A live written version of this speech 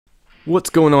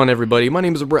What's going on, everybody? My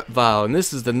name is Repvile, and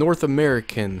this is the North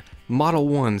American Model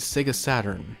 1 Sega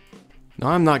Saturn. Now,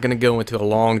 I'm not going to go into a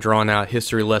long, drawn-out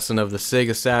history lesson of the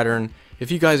Sega Saturn.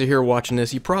 If you guys are here watching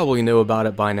this, you probably know about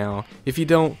it by now. If you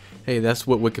don't, hey, that's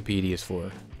what Wikipedia is for.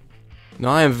 Now,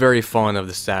 I am very fond of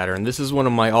the Saturn. This is one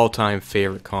of my all-time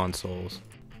favorite consoles.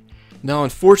 Now,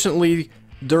 unfortunately,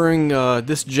 during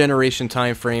this generation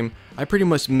time frame, I pretty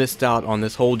much missed out on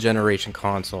this whole generation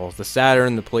consoles. The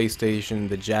Saturn, the PlayStation,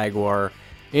 the Jaguar,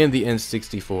 and the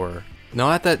N64.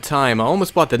 Now at that time, I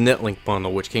almost bought the Netlink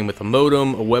bundle, which came with a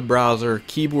modem, a web browser,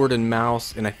 keyboard and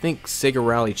mouse, and I think Sega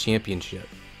Rally Championship.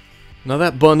 Now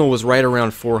that bundle was right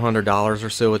around $400 or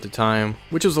so at the time,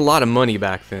 which was a lot of money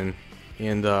back then.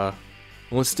 And well,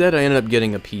 instead I ended up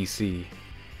getting a PC.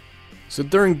 So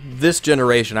during this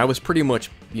generation, I was pretty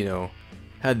much,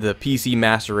 had the PC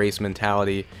Master Race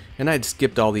mentality, and I'd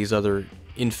skipped all these other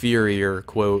inferior,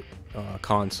 quote,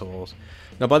 consoles.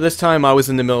 Now by this time I was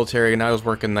in the military and I was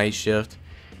working night shift,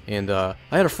 and I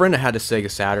had a friend that had a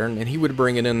Sega Saturn, and he would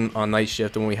bring it in on night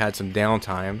shift when we had some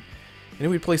downtime,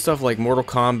 and we'd play stuff like Mortal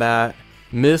Kombat,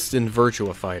 Myst, and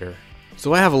Virtua Fighter.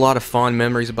 So I have a lot of fond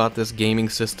memories about this gaming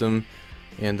system,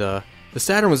 and the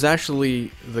Saturn was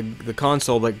actually the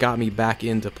console that got me back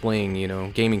into playing,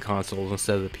 gaming consoles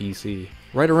instead of the PC.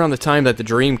 Right around the time that the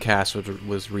Dreamcast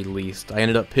was released, I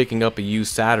ended up picking up a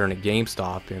used Saturn at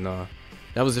GameStop, and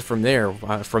that was it from there.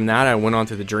 From that, I went on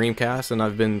to the Dreamcast, and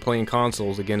I've been playing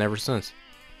consoles again ever since.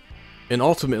 And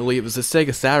ultimately, it was the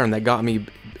Sega Saturn that got me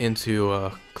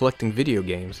into collecting video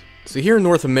games. So here in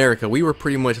North America, we were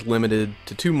pretty much limited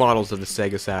to two models of the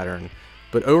Sega Saturn.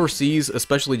 But overseas,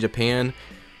 especially Japan,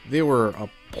 there were a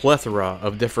plethora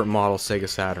of different model Sega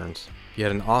Saturns. You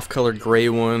had an off-colored gray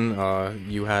one,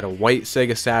 you had a white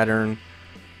Sega Saturn,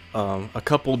 a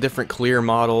couple different clear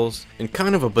models, and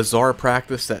kind of a bizarre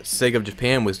practice that Sega of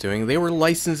Japan was doing. They were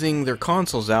licensing their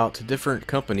consoles out to different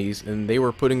companies, and they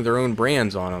were putting their own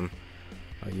brands on them.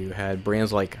 You had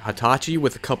brands like Hitachi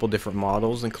with a couple different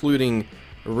models, including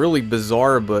a really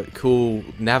bizarre but cool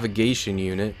navigation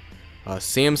unit.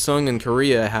 Samsung in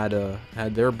Korea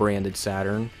had their branded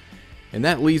Saturn, and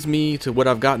that leads me to what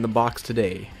I've got in the box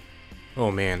today. Oh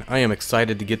man, I am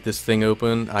excited to get this thing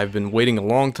open. I've been waiting a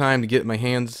long time to get my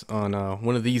hands on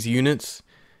one of these units.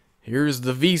 Here's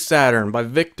the V-Saturn by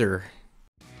Victor.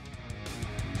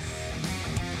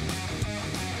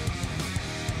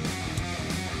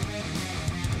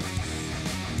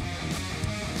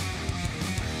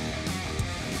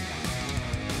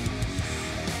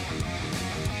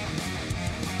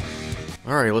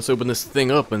 Alright, let's open this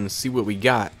thing up and see what we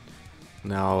got.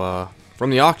 Now, from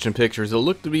the auction pictures, it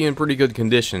looked to be in pretty good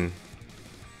condition.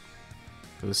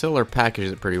 The seller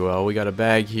packaged it pretty well. We got a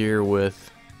bag here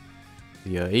with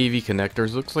the AV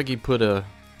connectors. Looks like he put a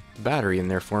battery in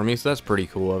there for me, so that's pretty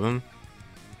cool of him.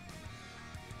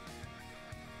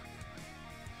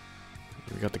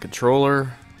 We got the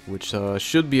controller, which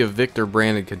should be a Victor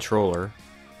branded controller.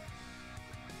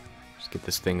 Let's get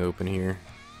this thing open here.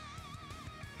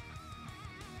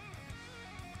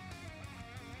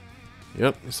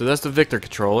 Yep, so that's the Victor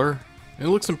controller. It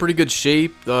looks in pretty good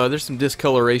shape. There's some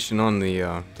discoloration on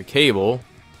the cable.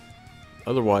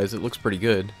 Otherwise, it looks pretty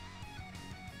good.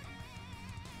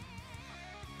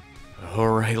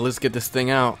 Alright, let's get this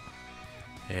thing out.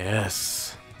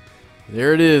 Yes.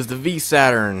 There it is, the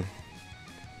V-Saturn.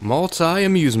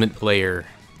 Multi-amusement player.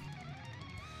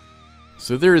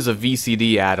 So there is a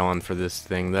VCD add-on for this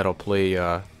thing that'll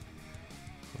play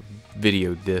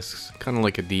video discs, kind of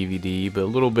like a DVD, but a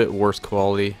little bit worse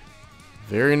quality.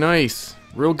 Very nice,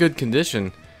 real good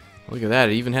condition. Look at that,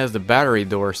 it even has the battery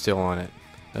door still on it.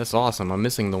 That's awesome. I'm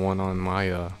missing the one on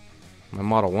my my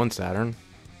Model 1 Saturn.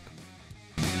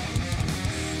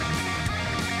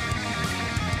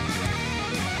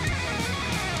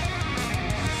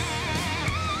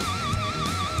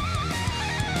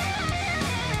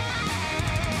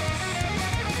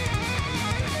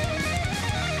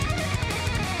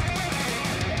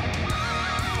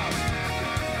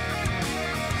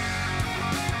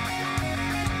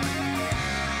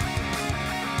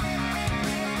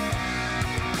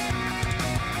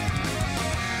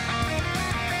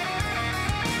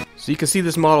 So you can see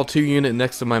this Model 2 unit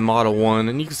next to my Model 1,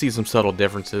 and you can see some subtle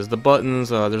differences. The buttons,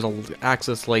 there's an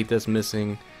access light that's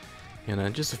missing,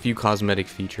 and just a few cosmetic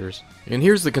features. And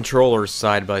here's the controllers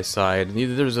side by side.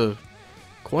 There's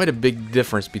quite a big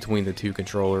difference between the two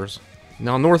controllers.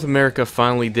 Now North America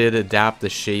finally did adapt the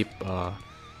shape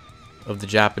of the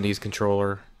Japanese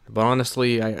controller, but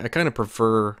honestly I kind of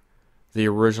prefer the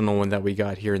original one that we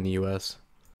got here in the US.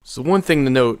 So one thing to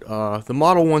note, the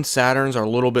Model 1 Saturns are a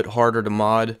little bit harder to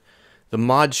mod. The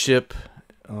mod ship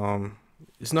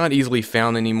it's not easily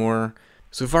found anymore.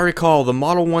 So if I recall, the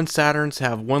Model 1 Saturns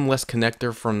have one less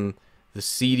connector from the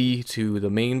CD to the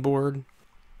main board.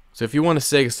 So if you want a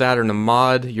Sega Saturn to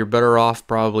mod, you're better off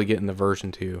probably getting the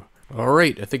version 2.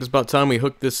 Alright, I think it's about time we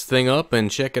hook this thing up and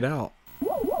check it out.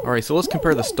 Alright, so let's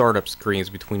compare the startup screens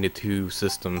between the two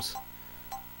systems.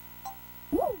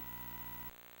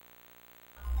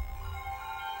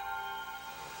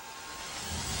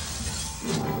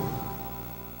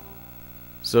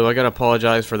 So I gotta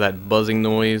apologize for that buzzing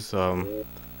noise.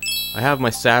 I have my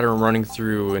Saturn running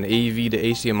through an AV to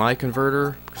HDMI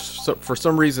converter. So for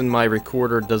some reason my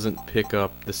recorder doesn't pick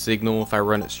up the signal if I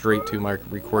run it straight to my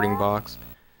recording box.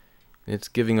 It's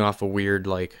giving off a weird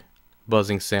like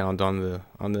buzzing sound on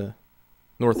the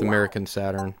North American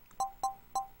Saturn.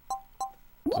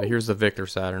 So here's the Victor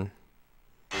Saturn.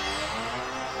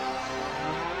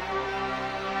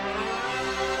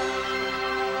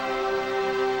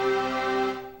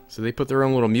 So they put their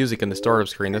own little music in the startup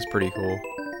screen. That's pretty cool.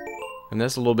 And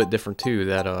that's a little bit different too.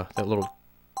 That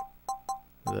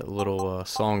little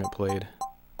song it played.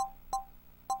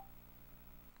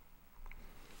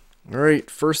 All right,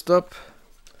 first up,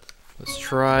 let's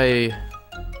try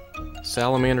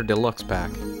Salamander Deluxe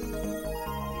pack.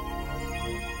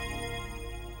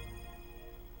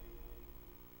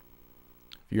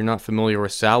 If you're not familiar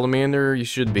with Salamander, you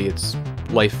should be. It's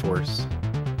Life Force.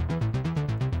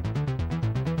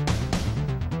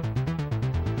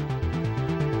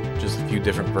 Just a few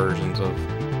different versions of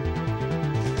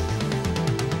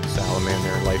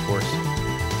Salamander and Life Force.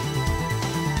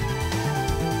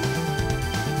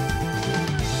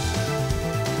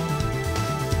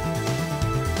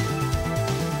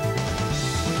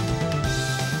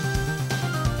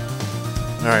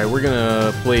 Alright, we're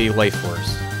gonna play Life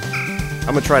Force.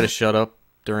 I'm gonna try to shut up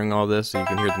during all this so you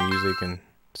can hear the music and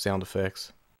sound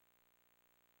effects.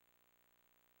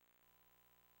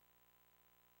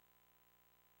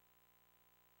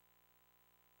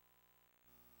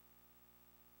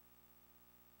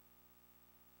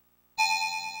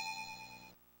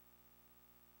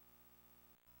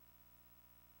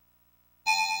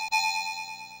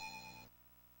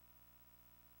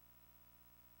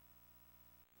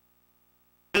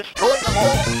 Destroy them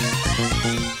all!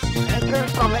 Enter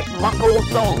Sonic Muckle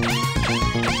Zone!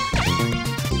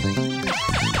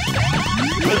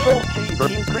 Missile to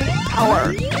increase power!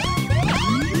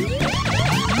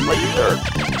 Laser!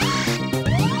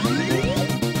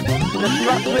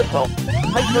 Destruct missile!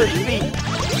 Hyper speed!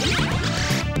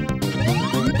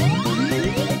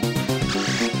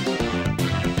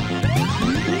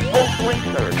 Pulse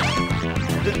laser!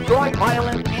 Destroy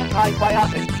violent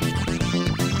antibiotics!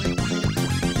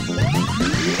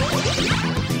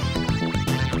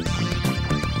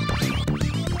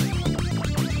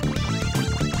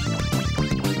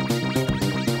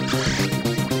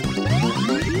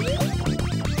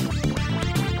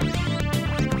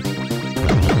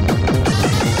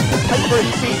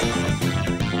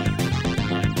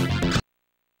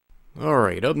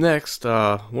 Alright, up next,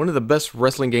 one of the best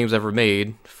wrestling games ever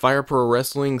made, Fire Pro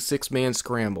Wrestling 6-Man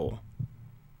Scramble.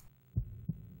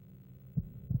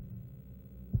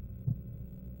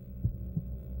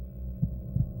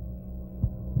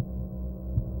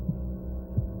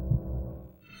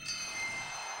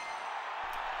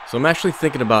 So I'm actually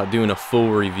thinking about doing a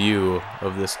full review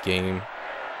of this game.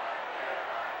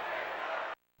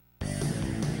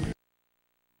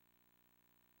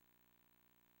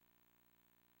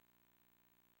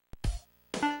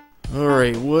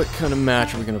 Alright, what kind of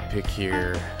match are we gonna pick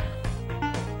here?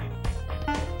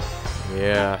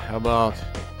 Yeah, how about...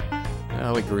 I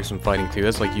like gruesome fighting too,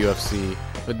 that's like UFC.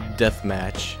 A death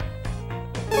match.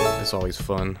 That's always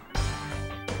fun.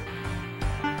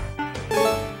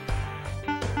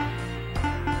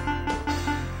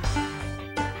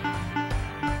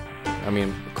 I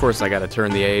mean, of course I gotta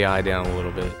turn the AI down a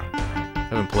little bit. I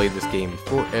haven't played this game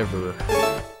forever.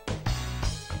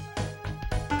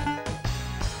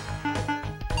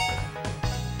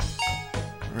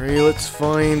 Alright, let's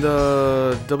find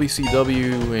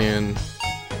WCW and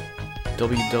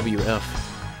WWF.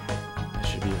 That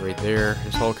should be right there.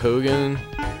 There's Hulk Hogan,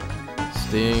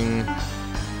 Sting,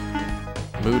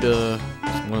 Muda,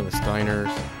 one of the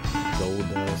Steiners,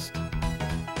 Goldust.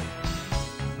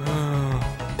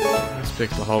 Let's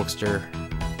pick the Hulkster.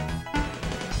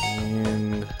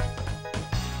 And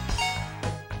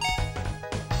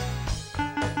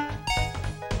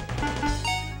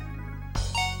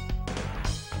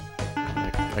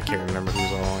I can't remember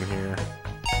who's all on here.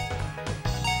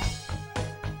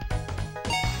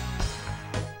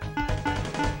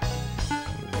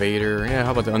 Vader. Yeah,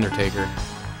 how about the Undertaker?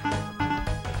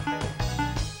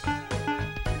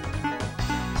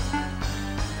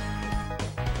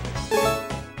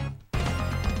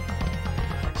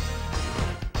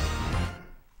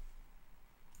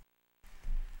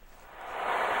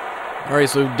 Alright,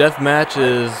 so deathmatch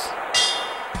is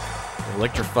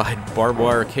electrified barbed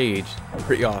wire cage.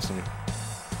 Pretty awesome.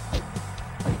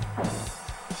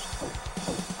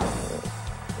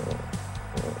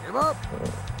 Give up.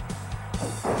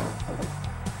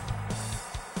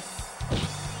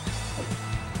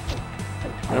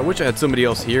 I wish I had somebody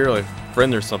else here, like a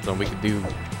friend or something. We could do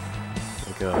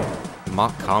like a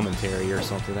mock commentary or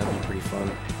something. That'd be pretty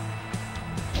fun.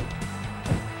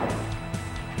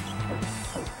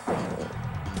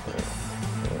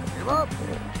 Give up.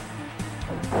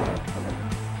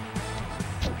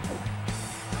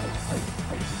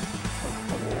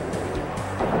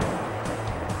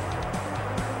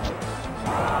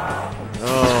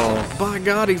 Oh, by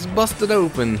God, he's busted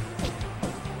open.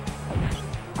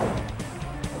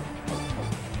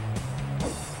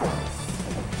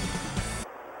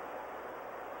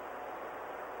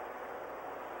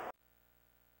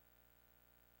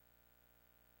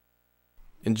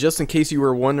 And just in case you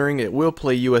were wondering, it will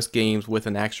play US games with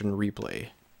an action replay.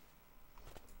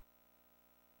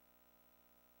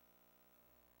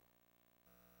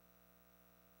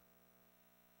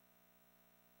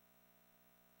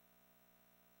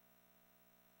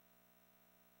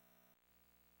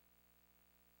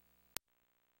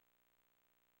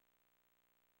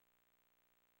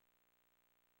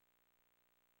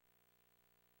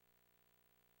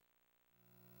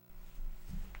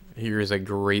 Here is a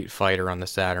great fighter on the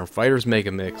Saturn. Fighter's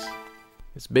Megamix.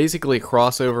 It's basically a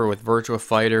crossover with Virtua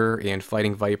Fighter and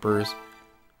Fighting Vipers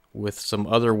with some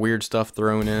other weird stuff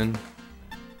thrown in.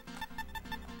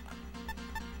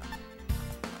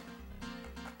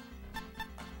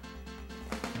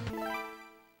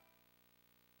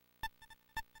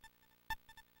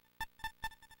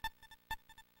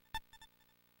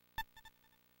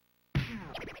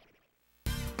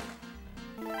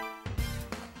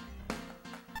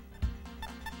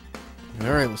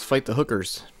 Alright, let's fight the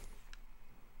hookers.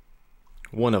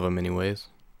 One of them, anyways.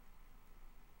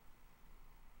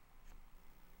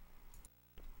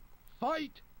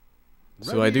 Fight.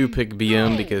 So I do pick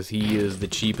BM because he is the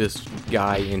cheapest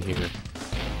guy in here.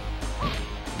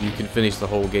 You can finish the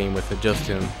whole game with just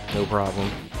him, no problem.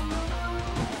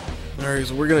 Alright,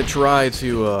 so we're gonna try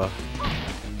to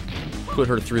put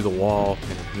her through the wall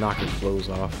and knock her clothes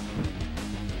off.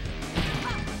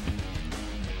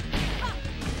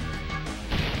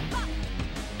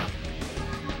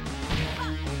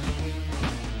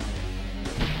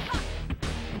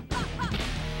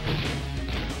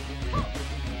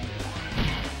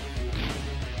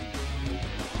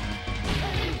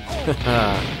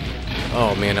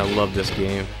 Oh man, I love this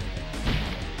game.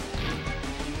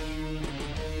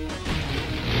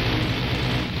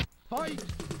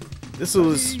 This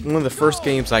was one of the first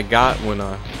games I got when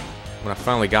I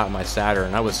finally got my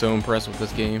Saturn. I was so impressed with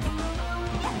this game.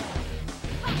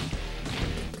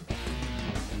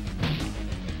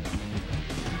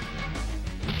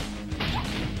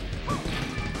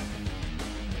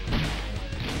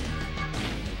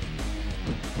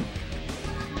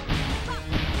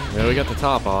 Well, we got the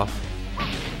top off.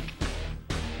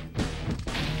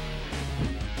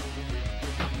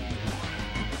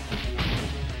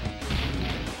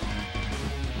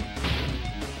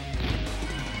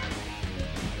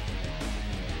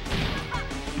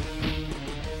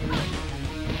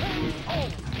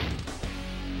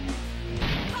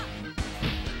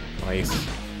 Nice.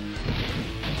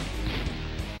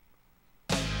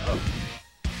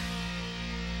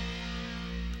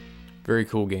 Very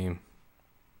cool game.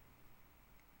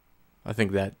 I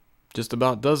think that just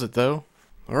about does it though.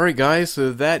 Alright guys,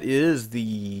 so that is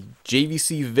the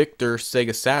JVC Victor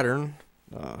Sega Saturn.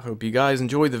 Hope you guys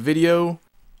enjoyed the video.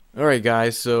 Alright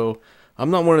guys, so I'm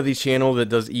not one of these channels that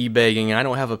does e-begging. I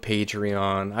don't have a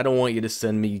Patreon. I don't want you to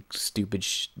send me stupid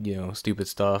stupid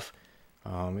stuff.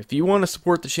 If you want to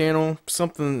support the channel,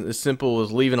 something as simple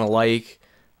as leaving a like,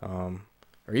 or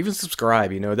even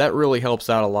subscribe, that really helps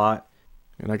out a lot.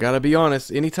 And I gotta be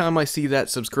honest, anytime I see that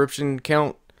subscription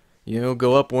count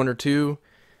go up 1 or 2,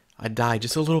 I die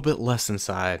just a little bit less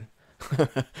inside.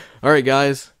 Alright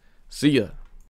guys, see ya.